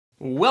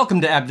Welcome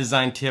to App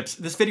Design Tips.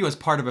 This video is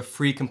part of a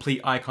free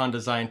complete icon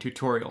design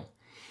tutorial.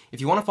 If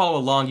you want to follow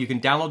along, you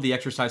can download the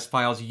exercise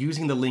files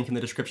using the link in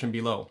the description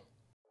below.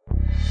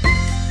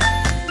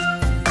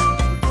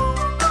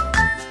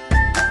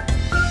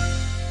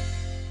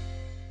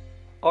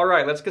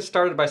 Alright, let's get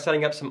started by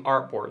setting up some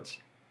artboards.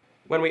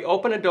 When we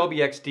open Adobe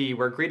XD,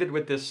 we're greeted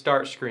with this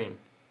start screen.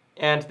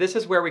 And this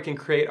is where we can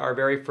create our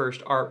very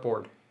first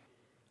artboard.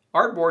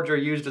 Artboards are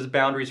used as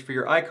boundaries for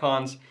your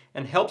icons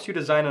and helps you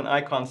design an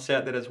icon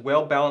set that is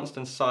well balanced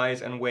in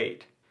size and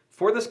weight.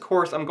 For this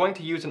course, I'm going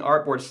to use an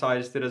artboard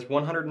size that is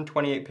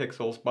 128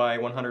 pixels by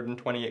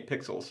 128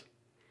 pixels.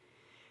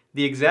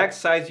 The exact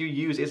size you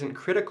use isn't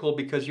critical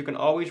because you can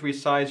always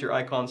resize your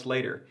icons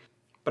later,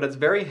 but it's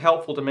very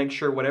helpful to make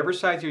sure whatever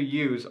size you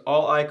use,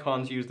 all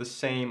icons use the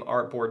same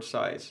artboard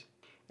size.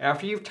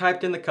 After you've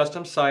typed in the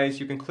custom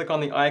size, you can click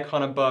on the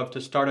icon above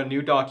to start a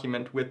new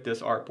document with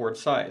this artboard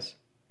size.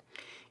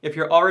 If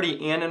you're already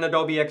in an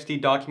Adobe XD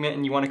document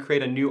and you want to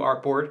create a new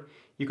artboard,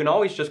 you can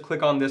always just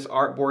click on this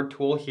artboard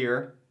tool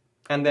here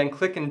and then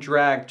click and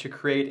drag to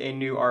create a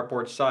new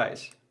artboard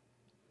size.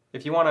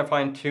 If you want to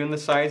fine-tune the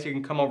size, you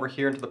can come over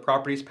here into the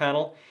Properties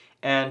panel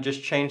and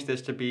just change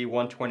this to be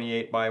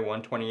 128 by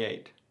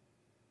 128.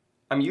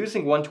 I'm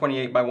using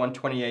 128 by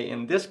 128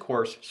 in this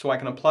course so I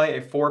can apply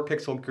a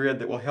 4-pixel grid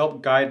that will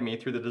help guide me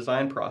through the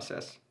design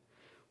process.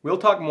 We'll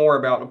talk more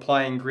about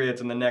applying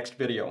grids in the next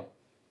video.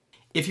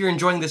 If you're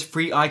enjoying this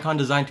free icon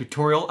design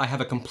tutorial, I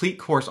have a complete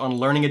course on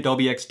learning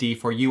Adobe XD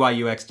for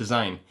UI UX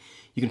design.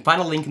 You can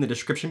find a link in the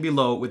description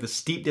below with a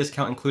steep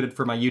discount included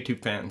for my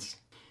YouTube fans.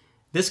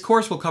 This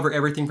course will cover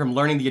everything from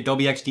learning the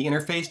Adobe XD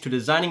interface to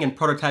designing and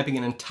prototyping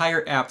an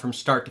entire app from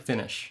start to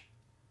finish.